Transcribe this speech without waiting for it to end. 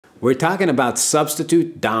We're talking about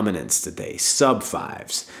substitute dominants today,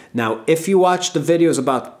 sub-5s. Now, if you watch the videos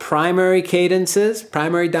about primary cadences,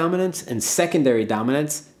 primary dominants, and secondary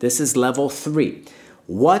dominants, this is level 3.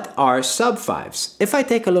 What are sub-5s? If I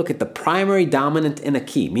take a look at the primary dominant in a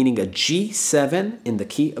key, meaning a G7 in the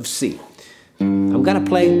key of C, I'm gonna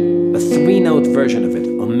play a 3-note version of it,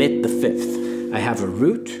 omit the 5th. I have a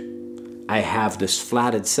root, I have this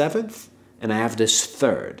flatted 7th, and I have this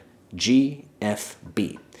 3rd, G, F,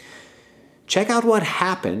 B. Check out what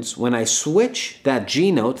happens when I switch that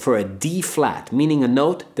G note for a D flat, meaning a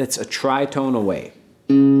note that's a tritone away.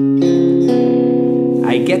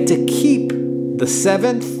 I get to keep the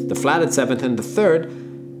 7th, the flatted 7th, and the 3rd,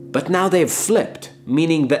 but now they've flipped,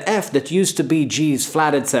 meaning the F that used to be G's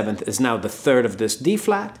flatted 7th is now the 3rd of this D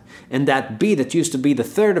flat, and that B that used to be the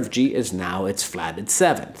 3rd of G is now its flatted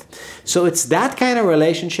 7th. So it's that kind of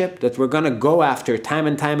relationship that we're going to go after time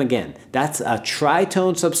and time again. That's a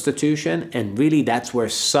tritone substitution, and really that's where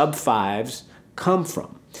sub-5s come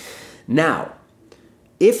from. Now,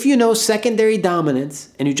 if you know secondary dominants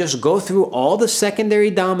and you just go through all the secondary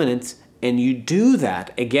dominants and you do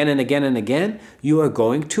that again and again and again, you are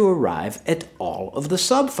going to arrive at all of the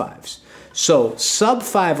sub-5s. So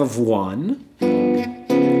sub-5 of 1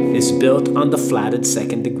 is built on the flatted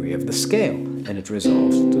 2nd degree of the scale, and it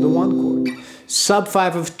resolves to the 1 chord.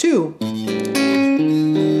 Sub-5 of 2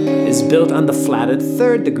 is built on the flatted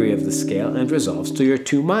 3rd degree of the scale, and it resolves to your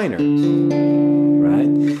 2 minor,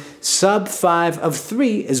 right? Sub-5 of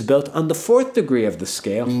 3 is built on the 4th degree of the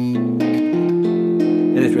scale,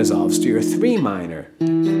 and it resolves to your 3 minor.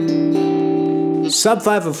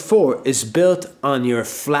 Sub-5 of 4 is built on your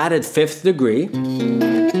flatted 5th degree,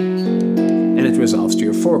 and it resolves to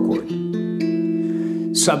your 4 chord.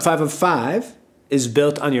 Sub-5 of 5 is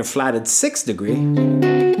built on your flatted 6th degree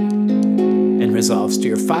and resolves to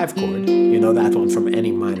your 5 chord. You know that one from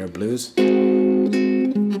any minor blues.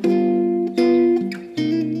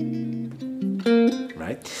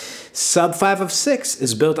 Right? Sub-5 of 6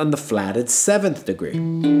 is built on the flatted 7th degree.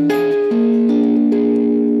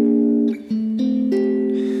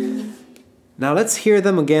 Now let's hear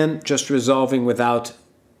them again, just resolving without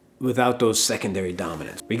those secondary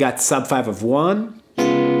dominants. We got sub-5 of 1,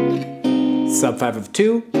 sub-5 of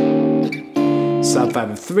 2,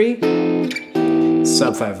 sub-5 of 3,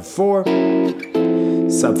 sub-5 of 4,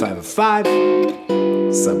 sub-5 of 5,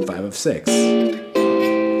 sub-5 of 6.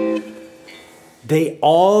 They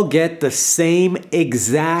all get the same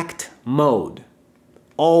exact mode.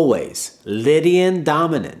 Always Lydian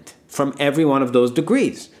dominant from every one of those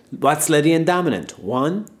degrees. What's Lydian dominant?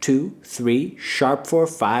 1, 2, 3, sharp 4,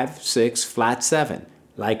 5, 6, flat 7.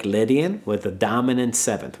 Like Lydian with a dominant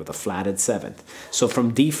 7th, with a flatted 7th. So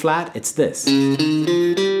from D flat, it's this.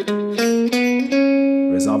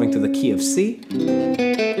 Resolving to the key of C.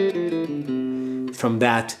 From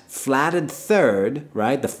that flatted 3rd,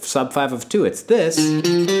 right, the sub-5 of 2, it's this.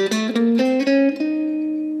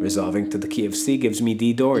 Resolving to the key of C gives me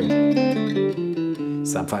D Dorian.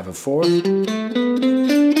 Sub-5 of 4.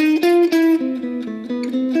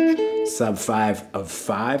 Sub-5 of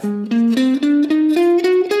 5,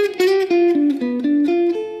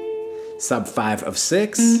 sub-5 of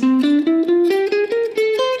 6.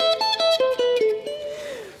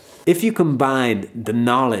 If you combine the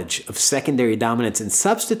knowledge of secondary dominants and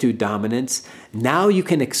substitute dominants, now you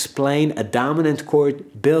can explain a dominant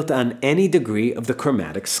chord built on any degree of the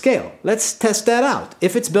chromatic scale. Let's test that out.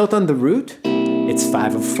 If it's built on the root, it's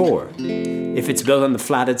 5 of 4. If it's built on the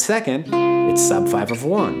flatted 2nd, it's sub-5 of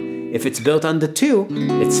 1. If it's built on the 2,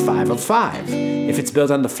 it's 5 of 5. If it's built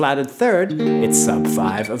on the flatted 3rd, it's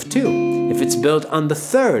sub-5 of 2. If it's built on the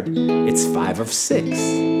 3rd, it's 5 of 6.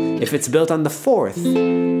 If it's built on the 4th,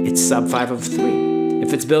 it's sub-5 of 3.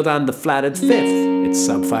 If it's built on the flatted 5th, it's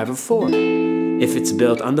sub-5 of 4. If it's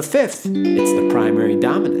built on the 5th, it's the primary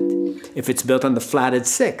dominant. If it's built on the flatted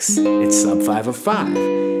 6, it's sub-5 of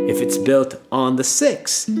 5. If it's built on the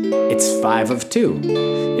 6, it's 5 of 2.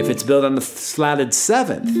 If it's built on the flatted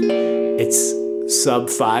 7th, it's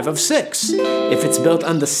sub-5 of 6. If it's built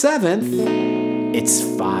on the 7th, it's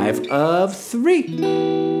 5 of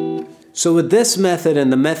 3. So with this method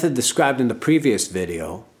and the method described in the previous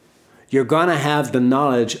video, you're gonna have the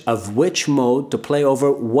knowledge of which mode to play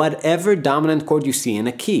over whatever dominant chord you see in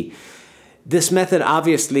a key. This method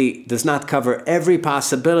obviously does not cover every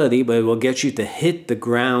possibility, but it will get you to hit the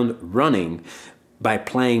ground running by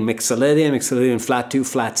playing Mixolydian flat 2,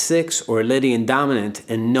 flat 6, or Lydian dominant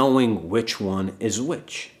and knowing which one is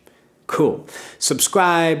which. Cool.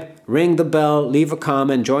 Subscribe, ring the bell, leave a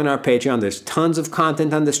comment, join our Patreon. There's tons of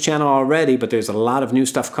content on this channel already, but there's a lot of new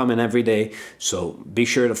stuff coming every day, so be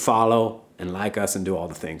sure to follow and like us and do all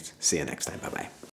the things. See you next time. Bye-bye.